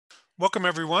Welcome,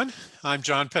 everyone. I'm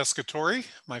John Pescatore.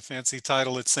 My fancy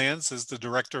title at SANS is the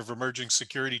Director of Emerging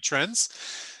Security Trends.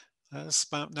 It's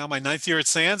about now my ninth year at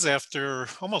SANS after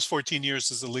almost 14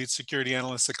 years as the lead security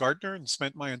analyst at Gartner, and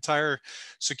spent my entire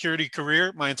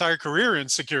career in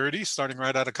security, starting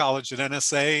right out of college at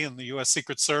NSA and the US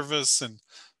Secret Service, and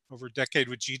over a decade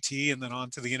with GT, and then on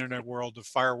to the internet world of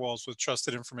firewalls with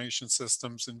trusted information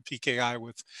systems and PKI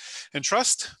with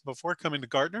Entrust before coming to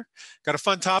Gartner. Got a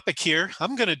fun topic here.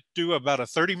 I'm going to do about a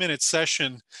 30-minute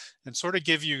session and sort of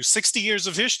give you 60 years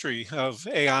of history of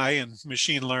AI and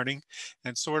machine learning,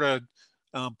 and sort of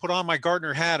put on my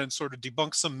Gartner hat and sort of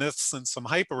debunk some myths and some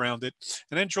hype around it,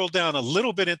 and then drill down a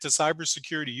little bit into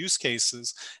cybersecurity use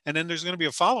cases. And then there's going to be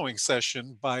a following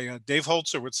session by Dave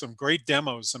Holzer with some great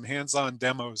demos, some hands-on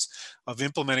demos of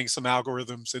implementing some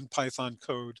algorithms in Python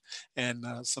code and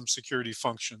some security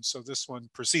functions. So this one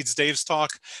precedes Dave's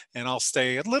talk, and I'll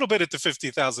stay a little bit at the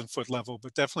 50,000-foot level,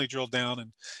 but definitely drill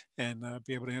down and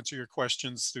be able to answer your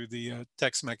questions through the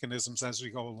text mechanisms as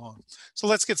we go along. So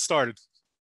let's get started.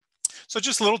 So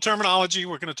just a little terminology.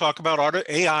 We're going to talk about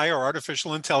AI, or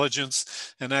artificial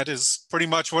intelligence, and that is pretty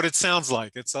much what it sounds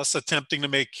like. It's us attempting to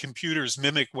make computers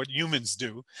mimic what humans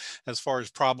do as far as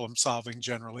problem solving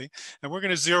generally. And we're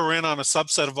going to zero in on a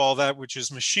subset of all that, which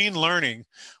is machine learning,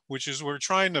 which is we're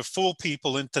trying to fool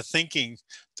people into thinking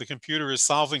the computer is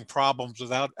solving problems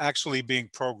without actually being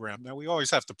programmed. Now, we always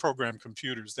have to program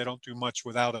computers. They don't do much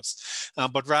without us.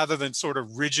 But rather than sort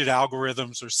of rigid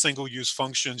algorithms or single-use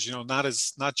functions,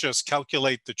 not just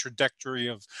calculate the trajectory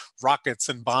of rockets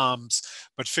and bombs,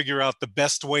 but figure out the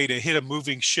best way to hit a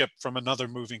moving ship from another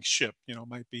moving ship.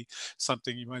 Might be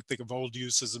something you might think of old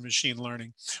uses of machine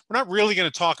learning. We're not really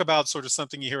going to talk about sort of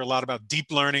something you hear a lot about,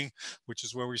 deep learning, which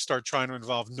is where we start trying to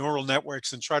involve neural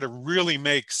networks and try to really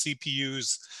make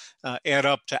CPUs add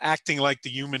up to acting like the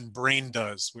human brain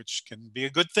does, which can be a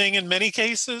good thing in many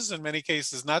cases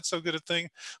not so good a thing,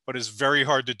 but is very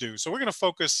hard to do. So we're going to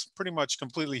focus pretty much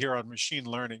completely here on machine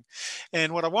learning.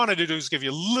 And what I wanted to do is give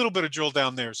you a little bit of drill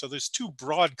down there. So there's two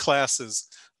broad classes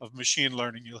of machine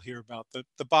learning you'll hear about.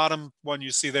 The bottom one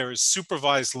you see there is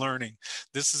supervised learning.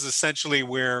 This is essentially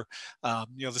where,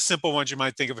 the simple ones you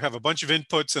might think of have a bunch of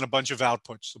inputs and a bunch of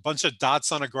outputs, a bunch of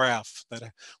dots on a graph that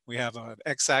we have an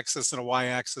x-axis and a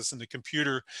y-axis, and the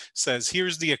computer says,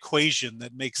 here's the equation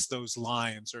that makes those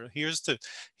lines, or here's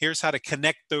how to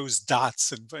connect those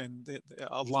dots and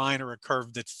a line or a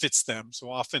curve that fits them. So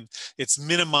often it's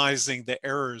minimizing the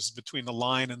errors between the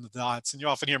line and the dots. And you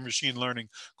often hear machine learning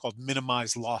called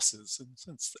minimized losses, and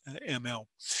it's ML.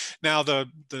 Now, the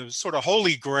sort of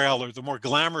holy grail, or the more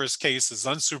glamorous case, is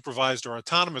unsupervised or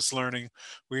autonomous learning,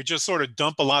 where you just sort of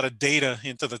dump a lot of data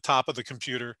into the top of the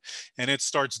computer and it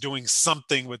starts doing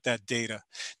something with that data.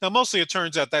 Now, mostly it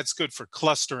turns out that's good for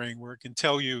clustering, where it can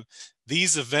tell you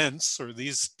these events or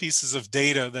these pieces of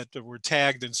data that were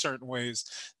tagged in certain ways,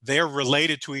 they're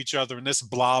related to each other in this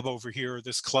blob over here,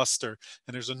 this cluster,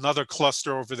 and there's another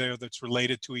cluster over there that's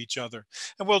related to each other.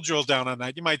 And we'll drill down on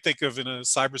that. You might think of, in a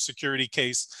cybersecurity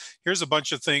case, here's a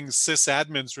bunch of things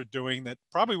sysadmins were doing that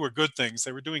probably were good things.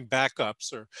 They were doing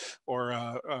backups or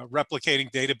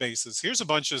replicating databases.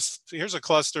 Here's a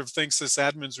cluster of things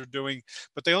sysadmins are doing,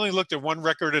 but they only looked at one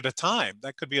record at a time.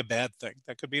 That could be a bad thing.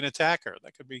 That could be an attacker.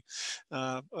 That could be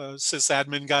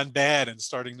sysadmin gone bad and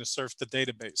starting to surf the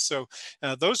database. So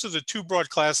those are the two broad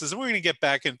classes, and we're going to get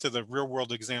back into the real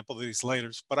world example of these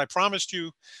later. But I promised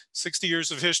you 60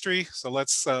 years of history, so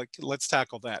let's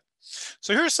tackle that.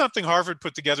 So here's something Harvard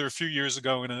put together a few years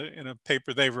ago in a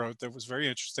paper they wrote that was very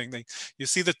interesting. You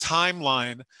see the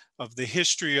timeline of the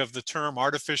history of the term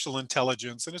artificial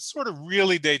intelligence, and it sort of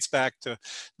really dates back to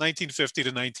 1950 to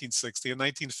 1960. In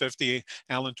 1950,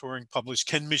 Alan Turing published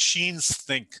Can Machines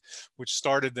Think?, which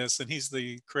started this, and he's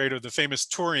the creator of the famous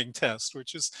Turing test,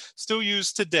 which is still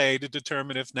used today to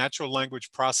determine if natural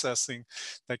language processing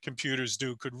that computers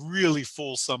do could really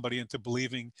fool somebody into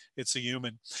believing it's a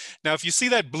human. Now, if you see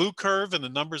that blue curve and the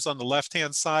numbers on the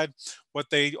left-hand side, what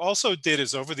they also did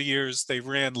is, over the years, they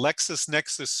ran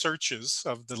LexisNexis searches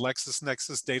of the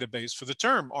LexisNexis database for the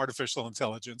term artificial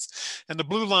intelligence. And the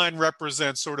blue line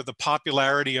represents sort of the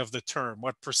popularity of the term,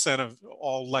 what percent of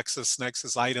all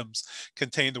LexisNexis items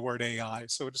contain the word AI.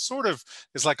 So it sort of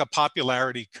is like a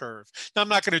popularity curve. Now, I'm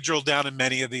not going to drill down in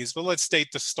many of these, but let's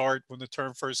date the start when the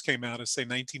term first came out as, say,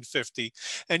 1950.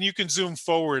 And you can zoom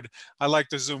forward. I like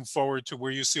to zoom forward to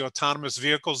where you see autonomous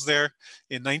vehicles there.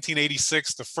 In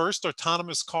 1986, the first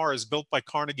autonomous car is built by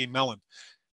Carnegie Mellon.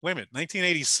 wait a minute,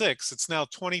 1986, it's now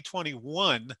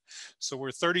 2021. So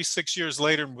we're 36 years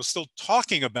later and we're still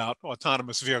talking about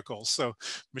autonomous vehicles. So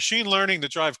machine learning to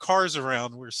drive cars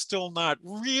around, we're still not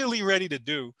really ready to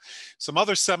do. Some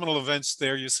other seminal events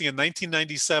there, you see in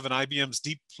 1997, IBM's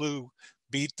Deep Blue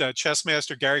beat chess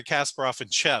master Garry Kasparov in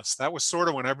chess. That was sort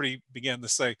of when everybody began to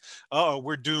say, oh,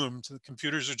 we're doomed. The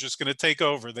computers are just going to take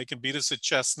over. They can beat us at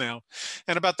chess now.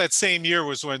 And about that same year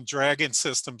was when Dragon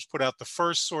Systems put out the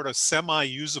first sort of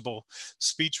semi-usable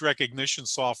speech recognition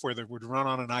software that would run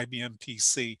on an IBM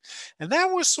PC. And that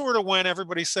was sort of when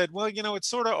everybody said, well, you know, it's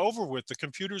sort of over with. The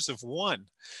computers have won.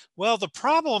 Well, the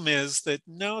problem is that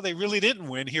no, they really didn't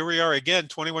win. Here we are again,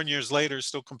 21 years later,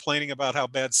 still complaining about how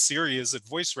bad Siri is at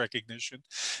voice recognition.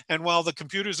 And while the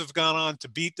computers have gone on to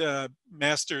beat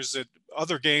masters at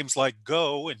other games like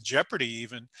Go and Jeopardy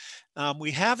even,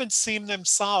 we haven't seen them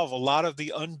solve a lot of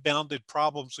the unbounded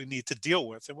problems we need to deal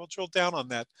with. And we'll drill down on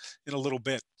that in a little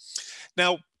bit.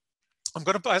 Now, I'm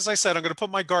going to, as I said, I'm going to put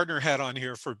my Gartner hat on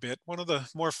here for a bit. One of the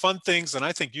more fun things and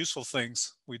I think useful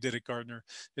things we did at Gartner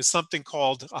is something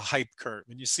called a hype curve.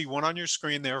 And you see one on your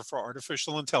screen there for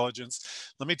artificial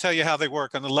intelligence. Let me tell you how they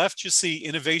work. On the left, you see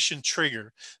innovation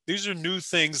trigger. These are new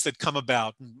things that come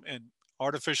about, and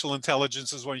artificial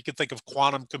intelligence is when you can think of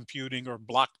quantum computing or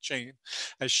blockchain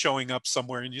as showing up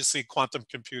somewhere. And you see quantum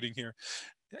computing here.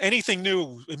 Anything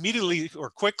new immediately or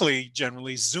quickly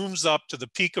generally zooms up to the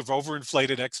peak of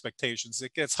overinflated expectations.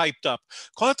 It gets hyped up.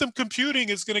 Quantum computing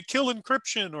is going to kill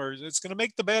encryption, or it's going to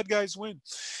make the bad guys win.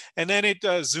 And then it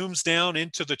zooms down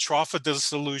into the trough of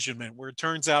disillusionment, where it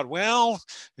turns out, well,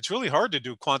 it's really hard to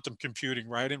do quantum computing,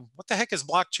 right? And what the heck is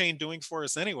blockchain doing for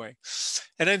us anyway?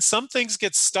 And then some things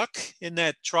get stuck in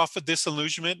that trough of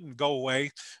disillusionment and go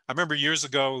away. I remember years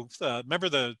ago, remember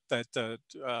that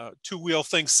two-wheel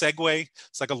thing, Segway?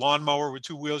 It's like a lawnmower with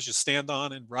two wheels you stand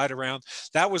on and ride around.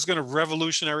 That was going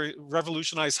to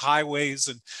revolutionize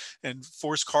highways and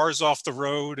force cars off the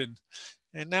road.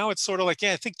 And now it's sort of like,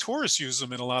 yeah, I think tourists use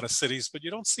them in a lot of cities, but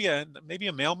you don't see maybe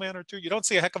a mailman or two. You don't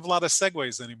see a heck of a lot of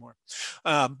Segways anymore.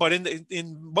 But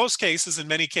in most cases, in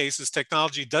many cases,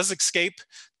 technology does escape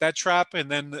that trap and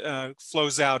then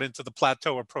flows out into the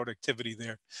plateau of productivity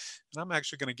there. And I'm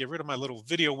actually going to get rid of my little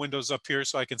video windows up here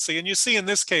so I can see. And you see in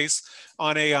this case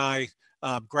on AI,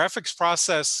 graphics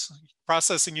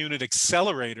processing unit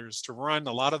accelerators to run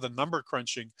a lot of the number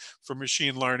crunching for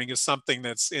machine learning is something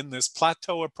that's in this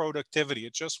plateau of productivity.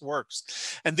 It just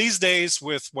works. And these days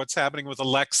with what's happening with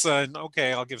Alexa and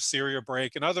okay, I'll give Siri a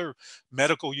break and other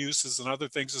medical uses and other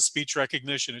things of speech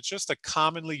recognition, it's just a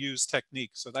commonly used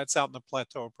technique. So that's out in the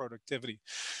plateau of productivity.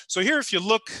 So here, if you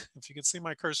look, if you can see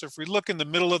my cursor, if we look in the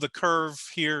middle of the curve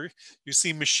here, you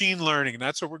see machine learning, and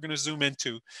that's what we're going to zoom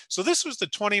into. So this was the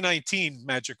 2019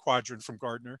 Magic Quadrant from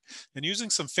Gartner. And using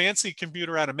some fancy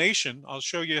computer animation, I'll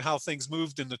show you how things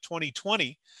moved in the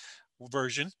 2020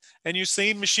 version. And you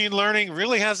see machine learning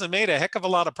really hasn't made a heck of a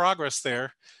lot of progress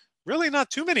there. Really not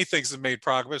too many things have made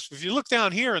progress. If you look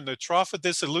down here in the trough of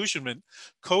disillusionment,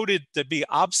 coded to be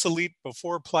obsolete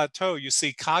before plateau, you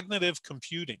see cognitive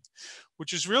computing,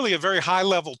 which is really a very high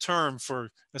level term for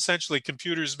essentially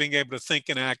computers being able to think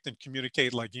and act and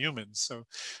communicate like humans. So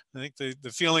I think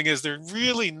the feeling is they're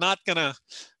really not going to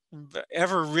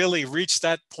ever really reach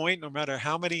that point, no matter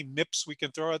how many MIPS we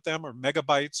can throw at them, or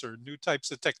megabytes, or new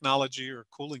types of technology, or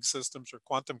cooling systems, or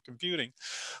quantum computing.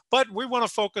 But we want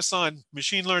to focus on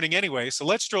machine learning anyway. So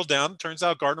let's drill down. Turns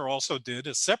out Gartner also did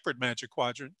a separate Magic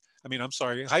Quadrant. I'm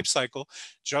sorry, hype cycle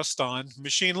just on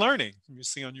machine learning. You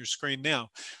see on your screen now.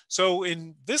 So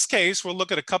in this case, we'll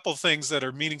look at a couple of things that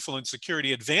are meaningful in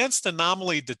security. Advanced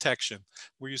anomaly detection,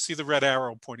 where you see the red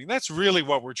arrow pointing. That's really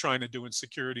what we're trying to do in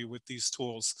security with these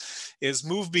tools, is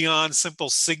move beyond simple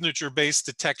signature-based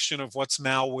detection of what's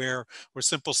malware or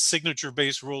simple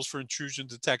signature-based rules for intrusion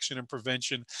detection and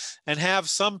prevention, and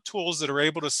have some tools that are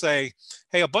able to say,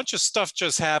 hey, a bunch of stuff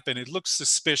just happened. It looks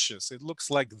suspicious. It looks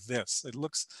like this. It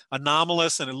looks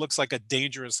anomalous, and it looks like a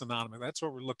dangerous anomaly. That's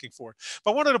what we're looking for.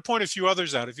 But I wanted to point a few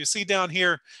others out. If you see down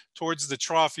here towards the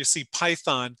trough, you see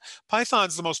Python.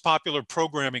 Python's the most popular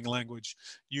programming language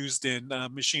used in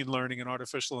machine learning and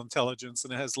artificial intelligence,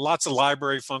 and it has lots of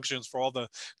library functions for all the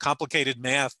complicated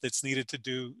math that's needed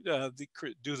to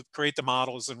create the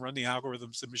models and run the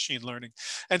algorithms in machine learning.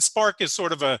 And Spark is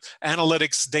sort of a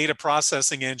analytics data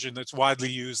processing engine that's widely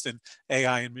used in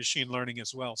AI and machine learning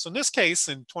as well. So in this case,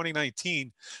 in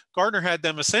 2019, Gartner had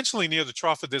them essentially near the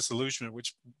trough of disillusionment,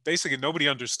 which basically nobody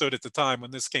understood at the time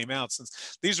when this came out,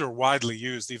 since these are widely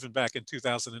used even back in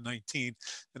 2019,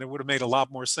 and it would have made a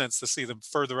lot more sense to see them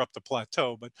further up the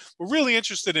plateau. But we're really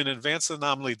interested in advanced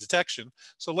anomaly detection,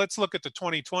 so let's look at the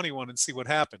 2021 and see what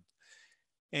happened.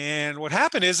 And what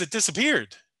happened is it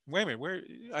disappeared. Wait a minute, where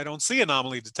I don't see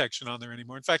anomaly detection on there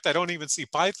anymore. In fact, I don't even see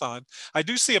Python. I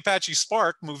do see Apache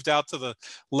Spark moved out to the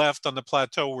left on the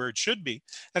plateau where it should be.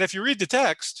 And if you read the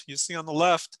text, you see on the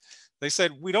left, they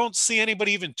said, we don't see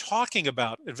anybody even talking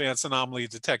about advanced anomaly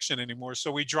detection anymore,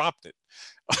 so we dropped it.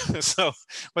 So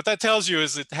what that tells you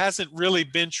is it hasn't really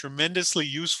been tremendously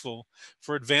useful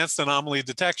for advanced anomaly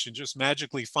detection, just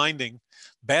magically finding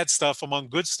bad stuff among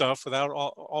good stuff without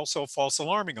also false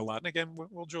alarming a lot. And again,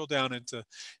 we'll drill down into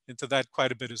that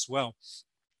quite a bit as well.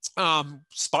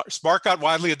 Spark got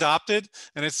widely adopted,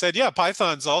 and it said, yeah,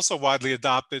 Python's also widely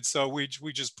adopted, so we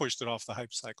just pushed it off the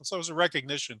hype cycle. So it was a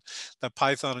recognition that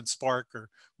Python and Spark are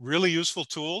really useful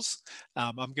tools.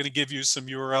 I'm going to give you some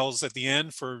URLs at the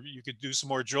end for you could do some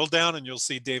more drill down, and you'll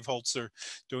see Dave Holzer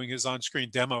doing his on-screen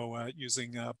demo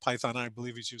using Python. I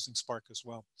believe he's using Spark as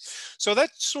well. So that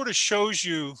sort of shows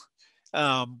you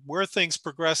where things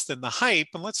progressed in the hype.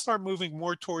 And let's start moving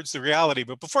more towards the reality.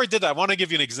 But before I did that, I want to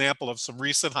give you an example of some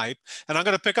recent hype. And I'm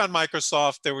going to pick on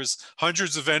Microsoft. There was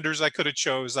hundreds of vendors I could have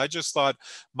chose. I just thought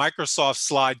Microsoft's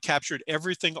slide captured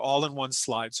everything all in one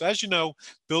slide. So as you know,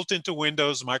 built into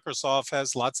Windows, Microsoft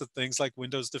has lots of things like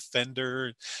Windows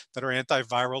Defender that are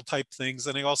antiviral type things.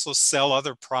 And they also sell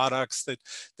other products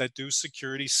that do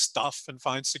security stuff and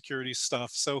find security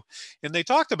stuff. So, and they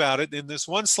talked about it in this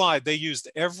one slide. They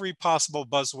used every possible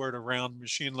buzzword around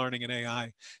machine learning and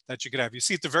AI that you could have. You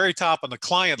see at the very top on the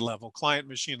client level, client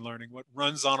machine learning, what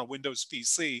runs on a Windows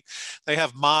PC, they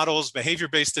have models,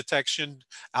 behavior-based detection,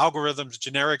 algorithms,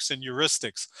 generics, and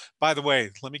heuristics. By the way,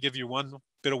 let me give you one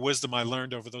bit of wisdom I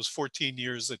learned over those 14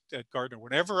 years at Gartner.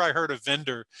 Whenever I heard a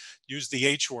vendor use the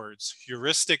H words,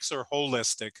 heuristics or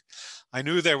holistic, I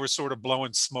knew they were sort of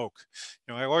blowing smoke.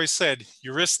 You know, I always said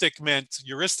heuristics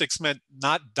meant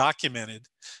not documented,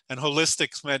 and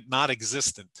holistics meant not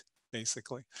existent,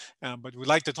 basically. But we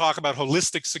like to talk about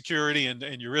holistic security and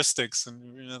heuristics,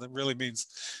 and you know, that really means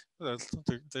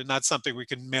they're not something we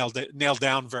can nail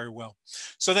down very well.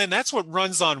 So then that's what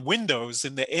runs on Windows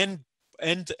in the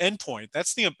endpoint.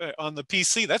 That's the on the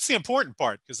PC. That's the important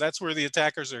part because that's where the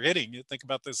attackers are hitting. You think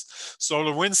about this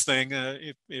SolarWinds thing.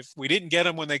 If we didn't get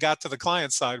them when they got to the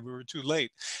client side, we were too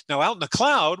late. Now out in the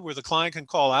cloud, where the client can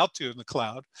call out to in the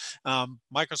cloud,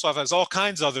 Microsoft has all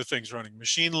kinds of other things running: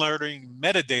 machine learning,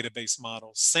 metadata-based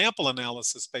models, sample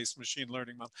analysis-based machine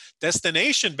learning models,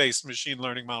 destination-based machine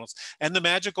learning models, and the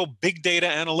magical big data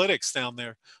analytics down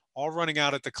there, all running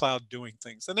out at the cloud doing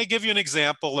things. And they give you an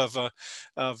example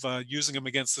of using them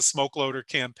against the smoke loader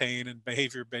campaign and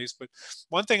behavior based. But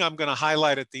one thing I'm going to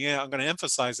highlight at the end, I'm going to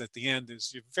emphasize at the end,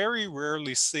 is you very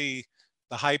rarely see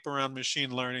the hype around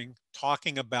machine learning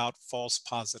talking about false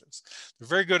positives. They're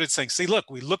very good at saying, see, look,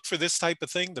 we looked for this type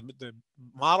of thing. The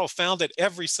model found it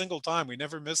every single time. We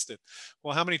never missed it.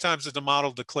 Well, how many times did the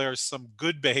model declare some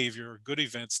good behavior or good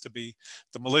events to be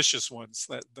the malicious ones?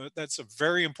 That's a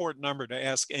very important number to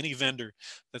ask any vendor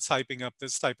that's hyping up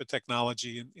this type of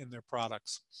technology in their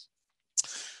products.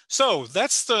 So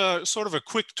that's the sort of a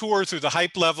quick tour through the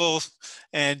hype level.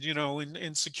 And, you know,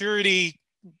 in security,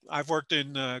 I've worked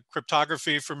in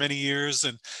cryptography for many years,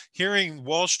 and hearing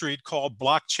Wall Street call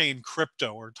blockchain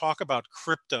crypto or talk about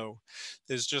crypto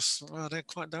is just, well, they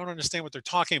don't understand what they're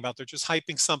talking about. They're just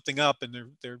hyping something up, and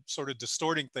they're sort of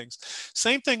distorting things.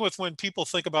 Same thing with when people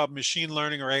think about machine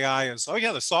learning or AI as, oh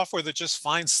yeah, the software that just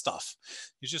finds stuff.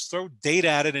 You just throw data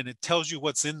at it and it tells you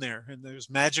what's in there. And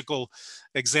there's magical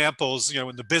examples, you know,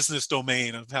 in the business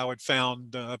domain of how it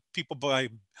found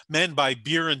men buy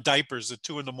beer and diapers at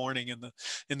 2 in the morning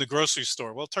in the grocery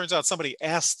store. Well, it turns out somebody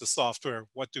asked the software,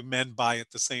 what do men buy at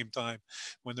the same time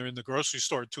when they're in the grocery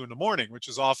store at 2 in the morning, which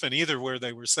is often either where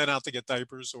they were sent out to get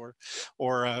diapers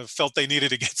or felt they needed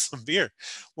to get some beer.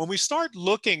 When we start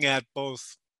looking at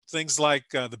both things like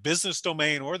the business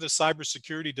domain or the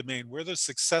cybersecurity domain, where the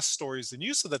success stories and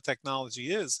use of the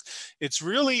technology is, it's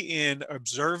really in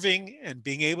observing and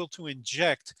being able to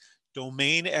inject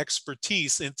domain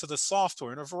expertise into the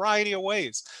software in a variety of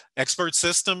ways. Expert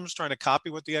systems, trying to copy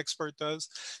what the expert does.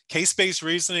 Case-based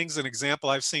reasoning is an example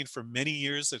I've seen for many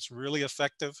years that's really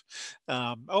effective.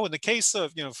 In the case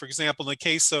of, you know, for example, in the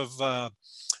case of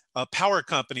power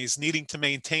companies needing to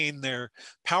maintain their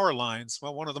power lines.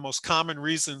 Well, one of the most common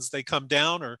reasons they come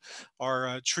down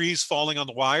are trees falling on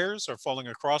the wires or falling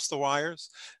across the wires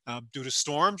due to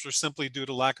storms or simply due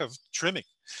to lack of trimming.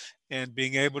 And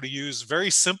being able to use very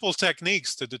simple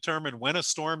techniques to determine when a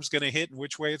storm's going to hit and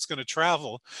which way it's going to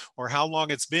travel, or how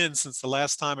long it's been since the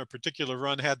last time a particular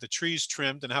run had the trees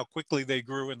trimmed and how quickly they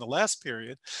grew in the last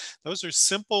period. Those are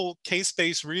simple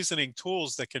case-based reasoning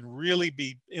tools that can really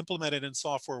be implemented in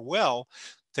software well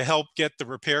to help get the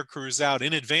repair crews out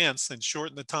in advance and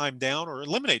shorten the time down or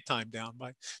eliminate time down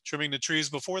by trimming the trees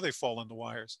before they fall on the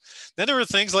wires. Then there are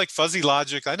things like fuzzy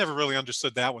logic. I never really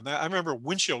understood that one. I remember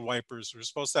windshield wipers were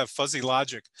supposed to have fuzzy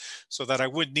logic so that I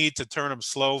wouldn't need to turn them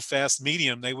slow, fast,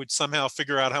 medium. They would somehow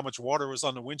figure out how much water was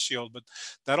on the windshield, but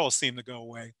that all seemed to go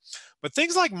away. But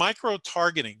things like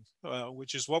micro-targeting,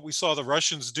 which is what we saw the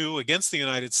Russians do against the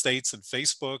United States and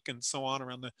Facebook and so on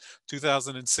around the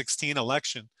 2016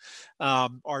 election,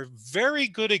 are very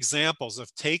good examples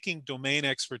of taking domain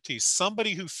expertise,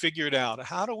 somebody who figured out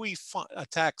how do we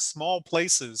attack small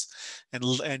places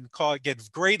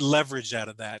get great leverage out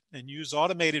of that and use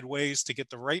automated ways to get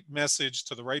the right message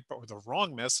to the right or the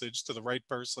wrong message to the right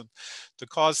person to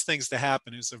cause things to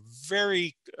happen is a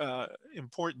very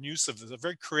important use of this, a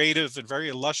very creative and very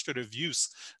illustrative use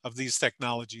of these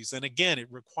technologies. And again, it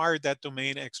required that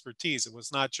domain expertise. It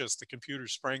was not just the computer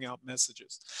spraying out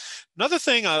messages. Another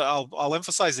thing I'll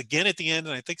emphasize again at the end,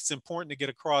 and I think it's important to get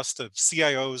across to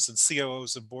CIOs and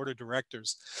COOs and board of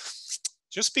directors,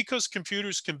 just because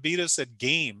computers can beat us at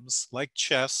games like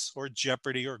chess or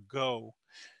Jeopardy or Go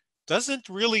doesn't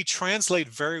really translate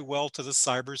very well to the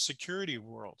cybersecurity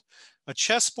world. A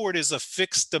chessboard is a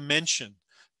fixed dimension.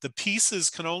 The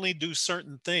pieces can only do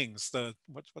certain things.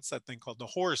 What's that thing called? The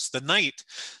horse, the knight.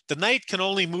 The knight can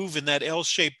only move in that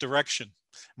L-shaped direction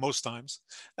most times.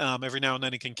 Every now and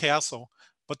then it can castle.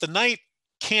 But the knight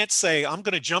can't say, I'm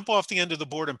going to jump off the end of the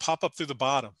board and pop up through the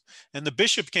bottom. And the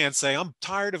bishop can't say, I'm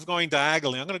tired of going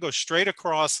diagonally. I'm going to go straight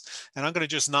across and I'm going to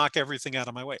just knock everything out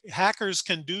of my way. Hackers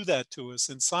can do that to us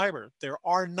in cyber. There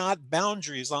are not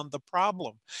boundaries on the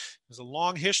problem. There's a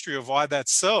long history of why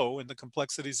that's so and the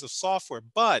complexities of software.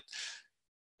 But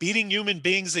beating human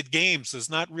beings at games does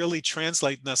not really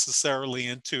translate necessarily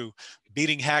into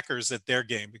beating hackers at their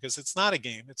game, because it's not a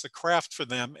game, it's a craft for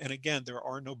them. And again, there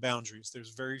are no boundaries. There's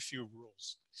very few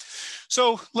rules.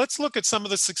 So let's look at some of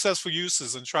the successful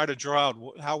uses and try to draw out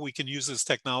how we can use this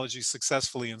technology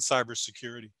successfully in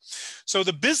cybersecurity. So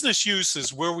the business use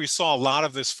is where we saw a lot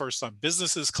of this first time.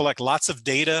 Businesses collect lots of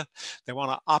data. They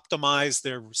want to optimize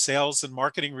their sales and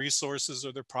marketing resources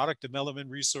or their product development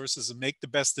resources and make the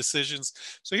best decisions.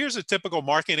 So here's a typical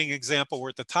marketing example where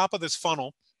at the top of this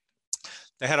funnel,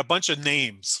 they had a bunch of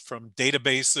names from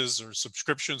databases or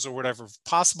subscriptions or whatever,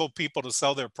 possible people to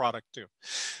sell their product to.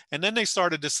 And then they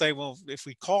started to say, well, if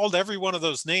we called every one of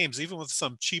those names, even with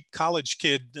some cheap college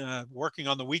kid working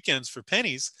on the weekends for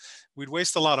pennies, we'd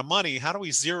waste a lot of money. How do we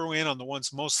zero in on the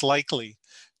ones most likely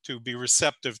to be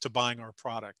receptive to buying our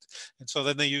product? And so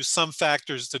then they use some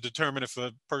factors to determine if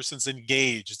a person's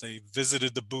engaged. They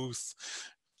visited the booth,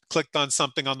 clicked on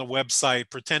something on the website,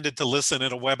 pretended to listen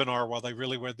at a webinar while they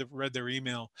really read their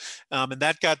email. And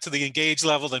that got to the engaged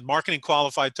level. Then Marketing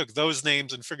Qualified took those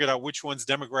names and figured out which ones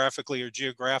demographically or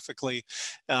geographically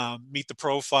meet the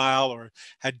profile or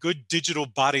had good digital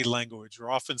body language.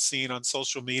 We're often seen on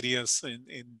social media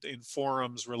in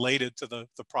forums related to the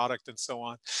product and so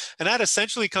on. And that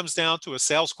essentially comes down to a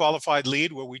sales qualified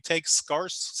lead where we take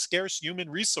scarce human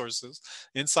resources,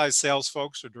 inside sales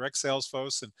folks or direct sales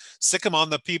folks, and stick them on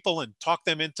the people and talk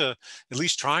them into at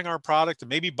least trying our product and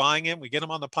maybe buying it. We get them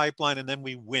on the pipeline and then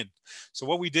we win. So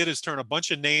what we did is turn a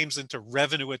bunch of names into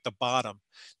revenue at the bottom.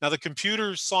 Now the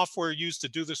computer software used to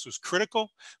do this was critical,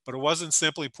 but it wasn't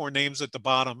simply pour names at the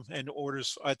bottom and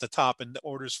orders at the top and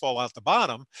orders fall out the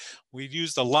bottom. We've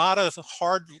used a lot of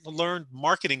hard learned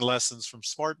marketing lessons from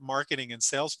smart marketing and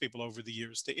salespeople over the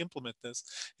years to implement this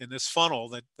in this funnel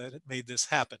that made this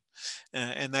happen.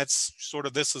 And that's sort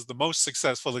of, this is the most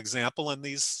successful example. And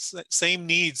these same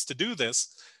needs to do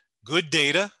this: good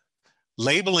data,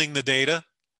 labeling the data.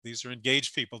 These are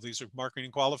engaged people. These are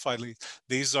marketing qualified leads.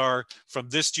 These are from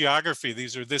this geography.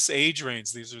 These are this age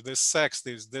range. These are this sex.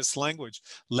 These this language.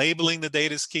 Labeling the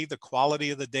data is key. The quality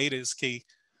of the data is key.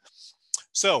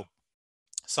 So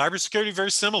cybersecurity,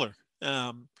 very similar.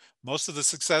 Most of the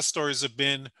success stories have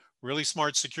been really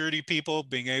smart security people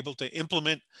being able to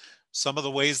implement some of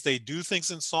the ways they do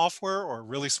things in software, or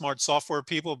really smart software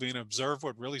people being able to observe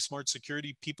what really smart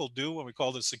security people do, what we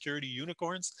call the security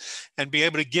unicorns, and be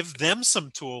able to give them some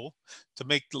tool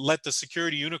to let the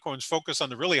security unicorns focus on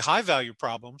the really high value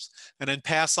problems and then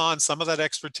pass on some of that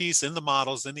expertise in the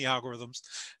models, in the algorithms.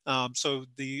 So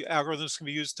the algorithms can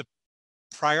be used to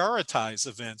prioritize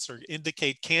events or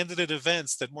indicate candidate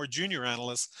events that more junior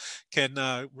analysts can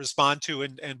respond to.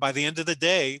 And by the end of the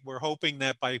day, we're hoping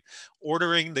that by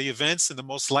ordering the events and the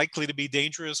most likely to be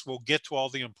dangerous, we'll get to all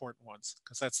the important ones,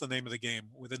 because that's the name of the game.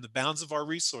 Within the bounds of our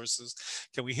resources,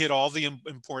 can we hit all the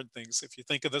important things? If you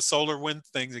think of the solar wind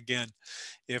things again,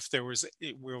 if there was,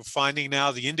 we're finding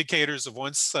now the indicators of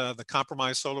once the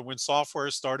compromised SolarWinds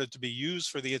software started to be used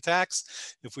for the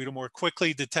attacks, if we'd have more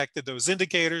quickly detected those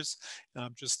indicators,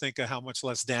 just think of how much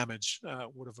less damage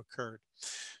would have occurred.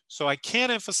 So I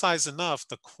can't emphasize enough,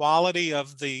 the quality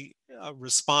of the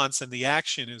response and the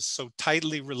action is so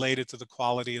tightly related to the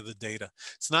quality of the data.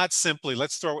 It's not simply,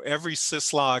 let's throw every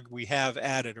syslog we have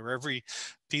at it, or every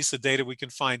piece of data we can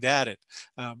find at it.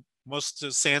 Most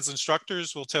SANS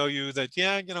instructors will tell you that,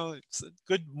 yeah, you know, it's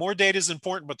good, more data is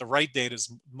important, but the right data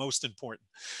is most important.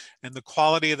 And the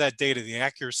quality of that data, the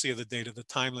accuracy of the data, the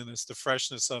timeliness, the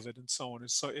freshness of it, and so on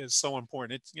is so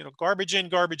important. It's, you know, garbage in,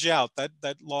 garbage out. That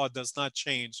law does not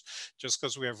change just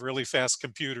because we have really fast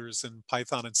computers and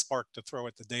Python and Spark to throw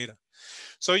at the data.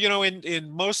 So, you know,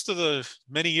 in most of the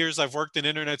many years I've worked in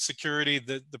internet security,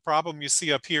 the problem you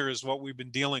see up here is what we've been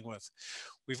dealing with.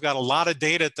 We've got a lot of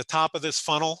data at the top of this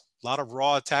funnel, a lot of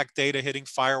raw attack data hitting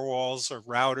firewalls or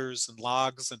routers and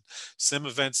logs, and SIM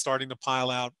events starting to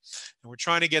pile out. And we're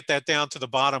trying to get that down to the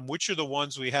bottom. Which are the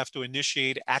ones we have to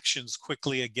initiate actions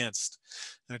quickly against?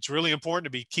 And it's really important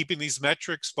to be keeping these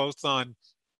metrics both on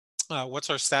what's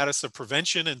our status of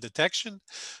prevention and detection,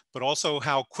 but also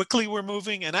how quickly we're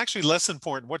moving, and actually less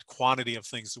important, what quantity of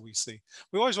things do we see.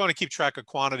 We always want to keep track of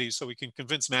quantities so we can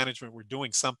convince management we're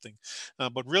doing something,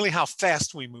 but really how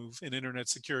fast we move in internet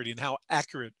security and how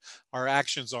accurate our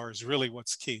actions are is really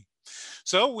what's key.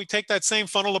 So we take that same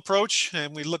funnel approach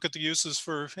and we look at the uses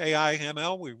for AI,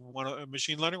 ML. We want to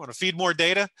machine learning, we want to feed more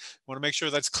data, we want to make sure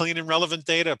that's clean and relevant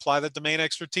data, apply that domain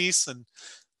expertise, and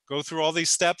go through all these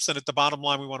steps. And at the bottom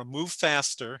line, we want to move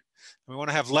faster. And we want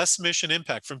to have less mission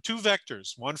impact from two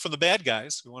vectors. One, from the bad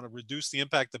guys. We want to reduce the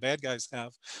impact the bad guys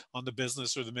have on the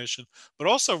business or the mission, but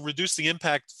also reduce the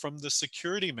impact from the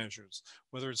security measures,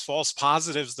 whether it's false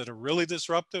positives that are really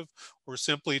disruptive or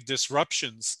simply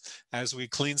disruptions as we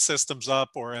clean systems up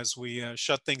or as we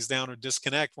shut things down or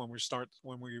disconnect when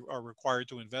we are required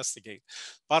to investigate.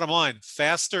 Bottom line,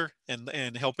 faster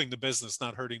and helping the business,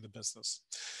 not hurting the business.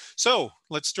 So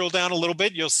let's drill down a little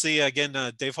bit. You'll see again,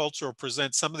 Dave Holzer will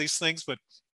present some of these things, but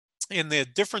in the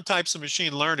different types of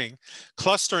machine learning,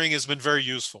 clustering has been very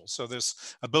useful. So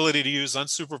this ability to use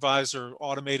unsupervised or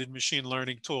automated machine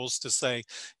learning tools to say,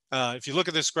 if you look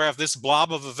at this graph, this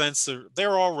blob of events,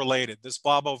 they're all related. This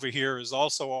blob over here is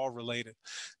also all related.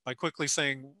 By quickly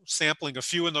sampling a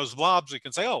few in those blobs, we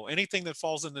can say, oh, anything that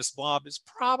falls in this blob is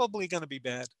probably going to be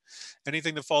bad.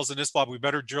 Anything that falls in this blob, we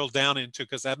better drill down into,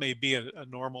 because that may be a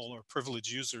normal or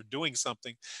privileged user doing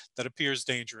something that appears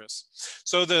dangerous.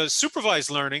 So the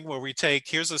supervised learning, where we take,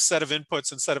 here's a set of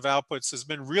inputs and set of outputs, has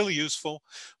been really useful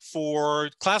for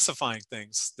classifying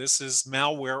things. This is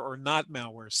malware or not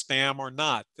malware, spam or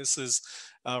not. This is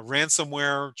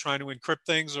ransomware trying to encrypt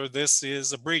things, or this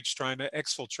is a breach trying to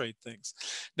exfiltrate things.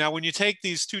 Now, when you take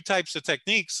these two types of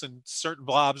techniques, and certain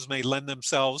blobs may lend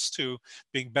themselves to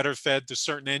being better fed to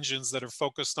certain engines that are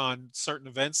focused on certain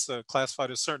events,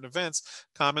 classified as certain events,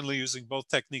 commonly using both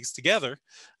techniques together,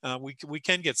 we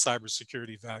can get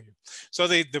cybersecurity value. So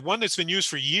the one that's been used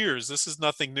for years, this is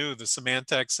nothing new. The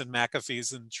Symantec's and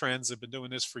McAfee's and Trends have been doing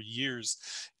this for years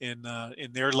in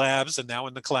their labs and now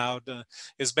in the cloud,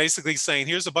 is basically saying,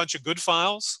 here's a bunch of good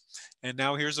files, and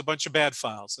now here's a bunch of bad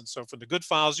files. And so from the good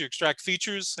files, you extract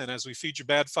features, and as we feed your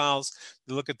bad files,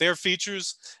 you look at their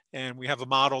features, and we have a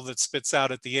model that spits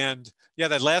out at the end, yeah,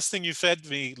 that last thing you fed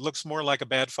me looks more like a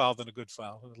bad file than a good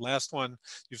file. The last one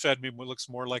you fed me looks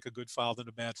more like a good file than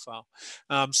a bad file.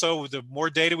 So the more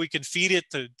data we can feed it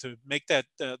to make that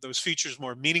those features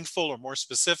more meaningful or more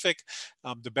specific,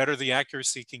 the better the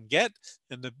accuracy can get,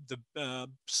 and the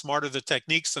smarter the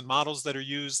techniques and models that are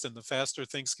used, and the faster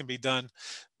things can be done.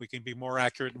 We can be more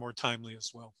accurate and more timely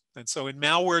as well. And so in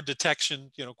malware detection,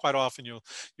 you know, quite often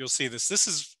you'll see this. This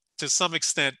is, to some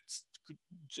extent,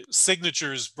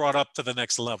 signatures brought up to the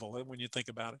next level when you think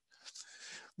about it.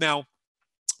 Now,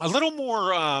 a little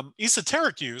more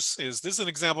esoteric use is, this is an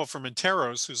example from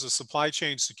Interos, who's a supply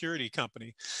chain security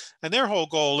company. And their whole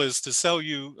goal is to sell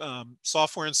you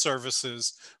software and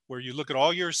services where you look at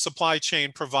all your supply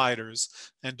chain providers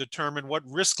and determine what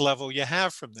risk level you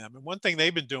have from them. And one thing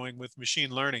they've been doing with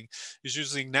machine learning is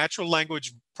using natural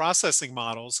language processing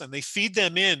models, and they feed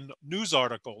them in news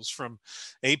articles from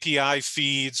API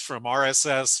feeds, from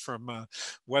RSS, from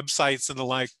websites and the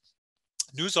like.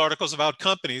 News articles about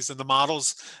companies, and the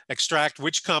models extract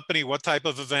which company, what type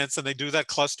of events, and they do that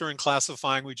cluster and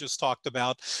classifying we just talked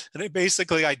about. And they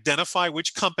basically identify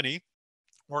which company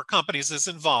or companies is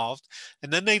involved,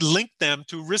 and then they link them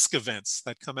to risk events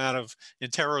that come out of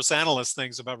Interos analyst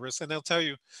things about risk, and they'll tell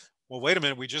you, well, wait a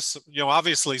minute, we just,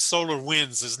 obviously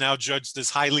SolarWinds is now judged as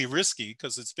highly risky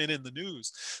because it's been in the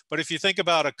news. But if you think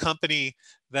about a company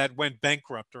that went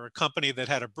bankrupt or a company that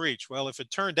had a breach, well, if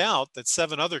it turned out that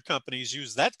 7 other companies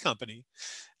used that company,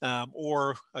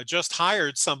 or just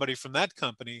hired somebody from that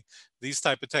company, these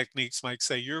type of techniques might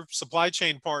say your supply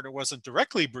chain partner wasn't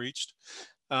directly breached,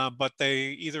 but they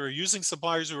either are using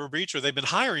suppliers who are breached, or they've been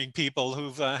hiring people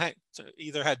who've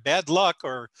either had bad luck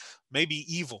or maybe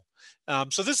evil.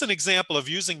 So this is an example of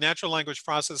using natural language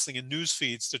processing and news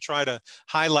feeds to try to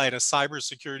highlight a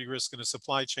cybersecurity risk in a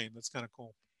supply chain. That's kind of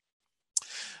cool.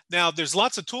 Now, there's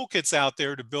lots of toolkits out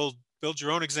there to build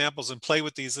your own examples and play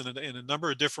with these in a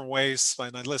number of different ways.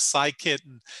 And I list Scikit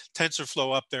and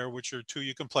TensorFlow up there, which are 2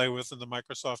 you can play with in the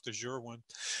Microsoft Azure one.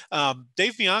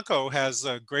 Dave Bianco has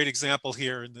a great example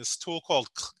here in this tool called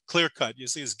Clearcut. You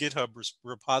see his GitHub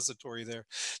repository there.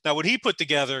 Now, what he put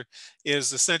together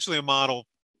is essentially a model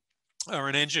or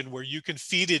an engine where you can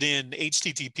feed it in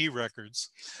HTTP records,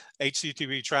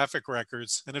 HTTP traffic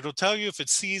records, and it'll tell you if it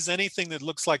sees anything that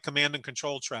looks like command and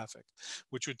control traffic,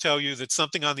 which would tell you that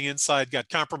something on the inside got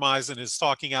compromised and is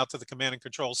talking out to the command and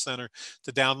control center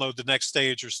to download the next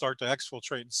stage or start to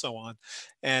exfiltrate and so on.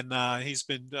 And he's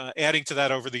been adding to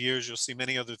that over the years. You'll see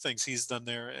many other things he's done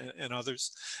there and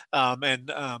others.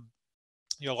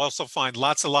 You'll also find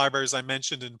lots of libraries I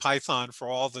mentioned in Python for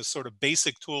all the sort of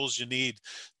basic tools you need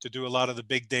to do a lot of the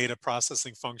big data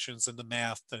processing functions and the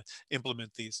math to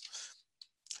implement these.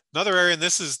 Another area, and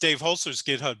this is Dave Holzer's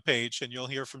GitHub page, and you'll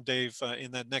hear from Dave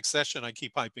in that next session I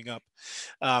keep hyping up.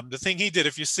 The thing he did,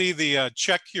 if you see the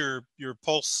check your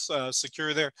Pulse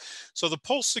Secure there. So the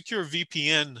Pulse Secure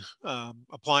VPN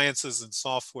appliances and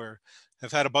software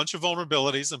have had a bunch of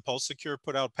vulnerabilities, and Pulse Secure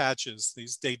put out patches.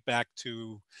 These date back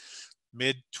to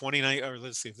mid-2019, or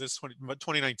let's see, this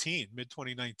 2019,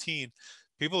 mid-2019.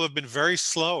 People have been very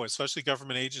slow, especially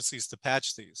government agencies, to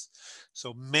patch these.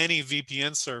 So many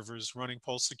VPN servers running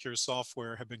Pulse Secure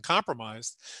software have been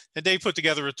compromised. And they put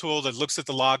together a tool that looks at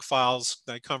the log files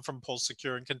that come from Pulse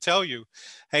Secure and can tell you,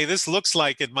 hey, this looks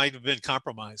like it might have been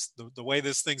compromised. The way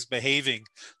this thing's behaving,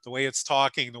 the way it's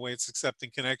talking, the way it's accepting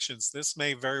connections, this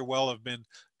may very well have been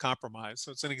compromised.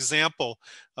 So it's an example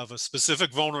of a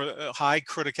specific high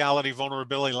criticality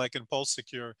vulnerability like in Pulse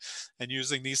Secure, and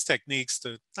using these techniques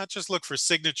to not just look for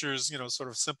signatures, sort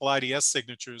of simple IDS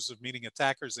signatures of meaning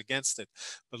attackers against it,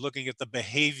 but looking at the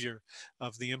behavior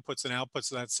of the inputs and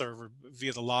outputs of that server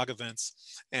via the log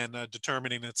events and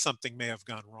determining that something may have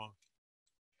gone wrong.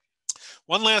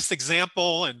 One last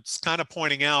example, and it's kind of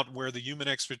pointing out where the human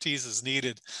expertise is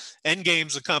needed.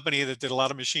 Endgame's a company that did a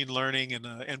lot of machine learning and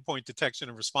endpoint detection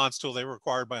and response tool. They were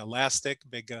acquired by Elastic,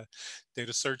 big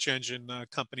data search engine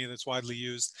company that's widely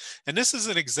used. And this is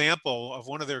an example of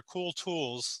one of their cool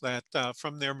tools that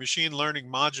from their machine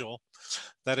learning module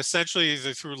that essentially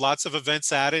they threw lots of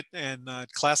events at it and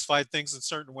classified things in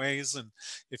certain ways. And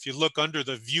if you look under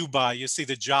the view by, you see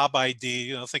the job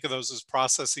ID. Think of those as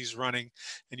processes running,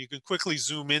 and you can quickly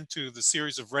zoom into the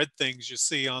series of red things you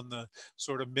see on the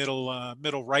sort of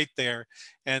middle right there.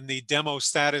 And the demo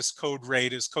status code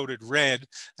rate is coded red.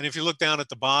 And if you look down at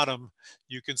the bottom,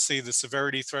 you can see the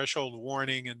severity threshold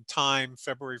warning and time,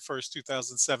 February 1st,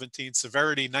 2017,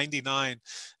 severity 99,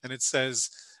 and it says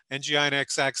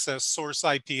NGINX access source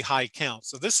IP high count.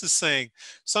 So this is saying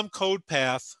some code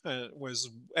path was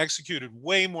executed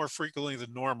way more frequently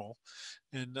than normal,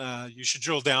 and you should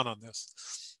drill down on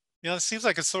this. It seems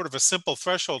like it's sort of a simple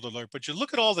threshold alert, but you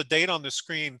look at all the data on the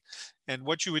screen and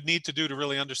what you would need to do to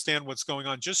really understand what's going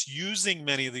on. Just using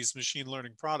many of these machine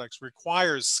learning products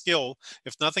requires skill,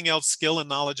 if nothing else, skill and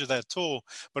knowledge of that tool.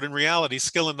 But in reality,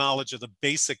 skill and knowledge of the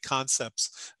basic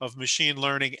concepts of machine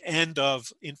learning and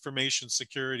of information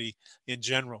security in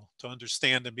general to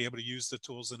understand and be able to use the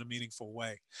tools in a meaningful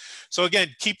way. So again,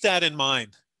 keep that in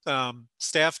mind.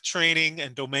 Staff training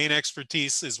and domain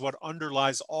expertise is what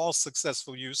underlies all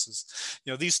successful uses.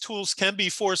 These tools can be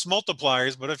force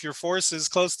multipliers, but if your force is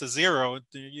close to 0,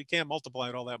 you can't multiply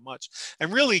it all that much.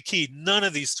 And really key, none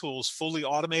of these tools fully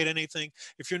automate anything.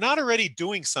 If you're not already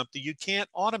doing something, you can't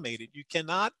automate it. You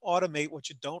cannot automate what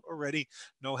you don't already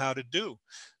know how to do.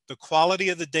 The quality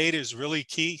of the data is really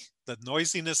key. The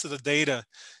noisiness of the data.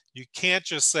 You can't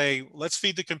just say, let's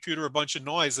feed the computer a bunch of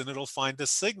noise and it'll find a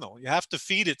signal. You have to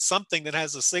feed it something that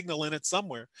has a signal in it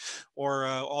somewhere, or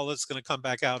all that's going to come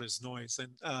back out is noise.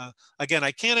 And again,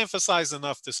 I can't emphasize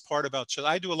enough this part about,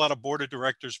 I do a lot of board of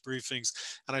directors briefings,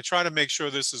 and I try to make sure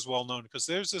this is well known, because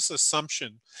there's this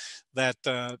assumption that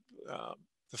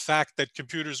the fact that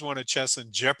computers won at chess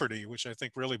and Jeopardy, which I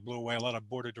think really blew away a lot of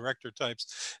board of director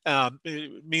types,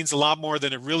 it means a lot more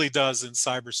than it really does in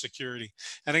cybersecurity.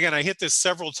 And again, I hit this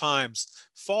several times.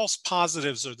 False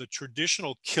positives are the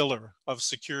traditional killer of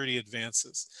security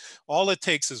advances. All it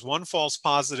takes is one false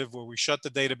positive where we shut the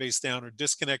database down or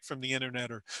disconnect from the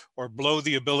internet, or blow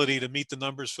the ability to meet the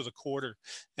numbers for the quarter.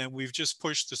 And we've just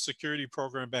pushed the security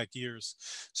program back years.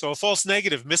 So a false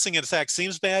negative, missing an attack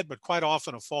seems bad, but quite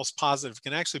often a false positive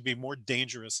can actually be more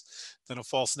dangerous than a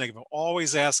false negative.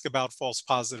 Always ask about false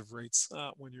positive rates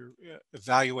when you're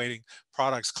evaluating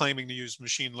products claiming to use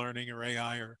machine learning or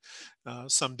AI or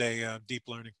someday deep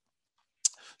learning.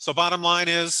 So bottom line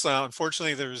is,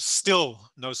 unfortunately, there's still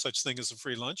no such thing as a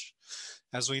free lunch.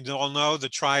 As we all know, the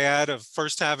triad of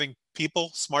first having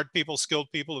people, smart people, skilled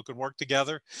people who can work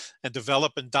together and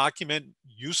develop and document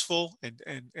useful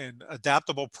and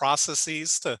adaptable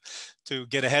processes to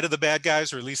get ahead of the bad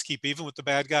guys, or at least keep even with the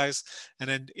bad guys, and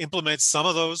then implement some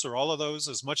of those or all of those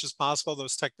as much as possible,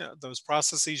 those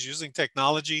processes using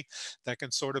technology that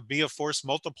can sort of be a force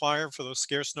multiplier for those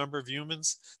scarce number of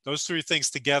humans. Those three things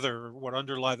together are what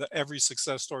underlie every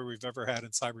success story we've ever had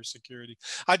in cybersecurity.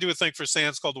 I do a thing for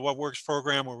SANS called the What Works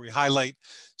program, where we highlight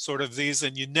sort of these,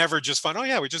 and you never just find, oh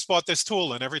yeah, we just bought this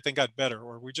tool and everything got better,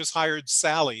 or we just hired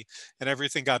Sally and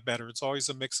everything got better. It's always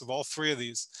a mix of all three of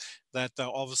these that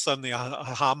all of a sudden the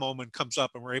aha moment comes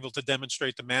up and we're able to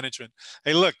demonstrate to management,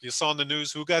 hey, look, you saw in the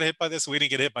news who got hit by this? We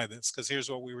didn't get hit by this because here's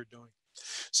what we were doing.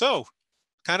 So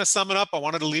kind of sum it up, I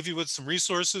wanted to leave you with some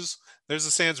resources. There's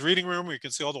the SANS reading room where you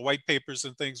can see all the white papers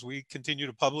and things we continue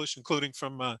to publish, including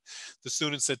from the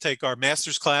students that take our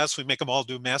master's class. We make them all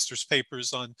do master's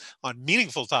papers on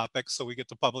meaningful topics, so we get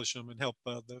to publish them and help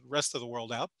the rest of the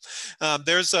world out.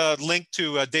 There's a link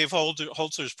to Dave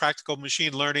Holzer's Practical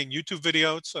Machine Learning YouTube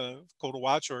video. It's cool to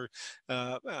watch, or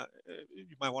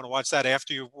you might want to watch that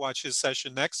after you watch his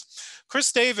session next.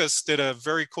 Chris Davis did a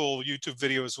very cool YouTube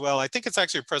video as well. I think it's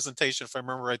actually a presentation, if I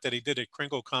remember right, that he did at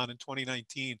KringleCon in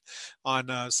 2019 on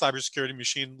cybersecurity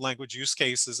machine language use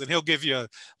cases. And he'll give you a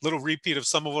little repeat of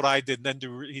some of what I did, and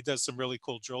then he does some really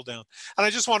cool drill down. And I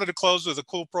just wanted to close with a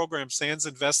cool program SANS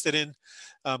invested in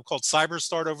called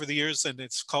CyberStart over the years, and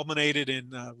it's culminated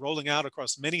in rolling out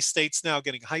across many states now,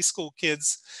 getting high school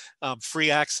kids free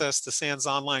access to SANS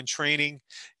online training.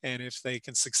 And if they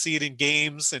can succeed in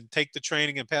games and take the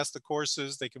training and pass the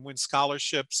courses, they can win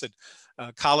scholarships at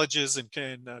colleges and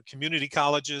community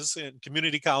colleges and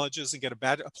get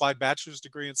a applied bachelor's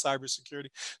degree in cybersecurity.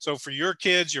 So for your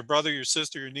kids, your brother, your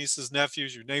sister, your nieces,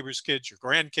 nephews, your neighbor's kids, your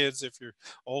grandkids, if you're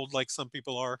old like some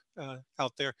people are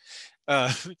out there,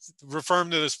 refer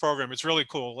them to this program. It's really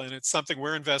cool, and it's something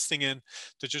we're investing in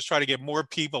to just try to get more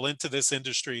people into this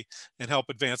industry and help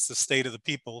advance the state of the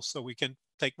people so we can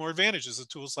take more advantages of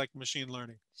tools like machine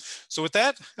learning. So with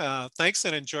that, thanks,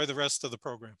 and enjoy the rest of the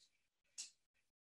program.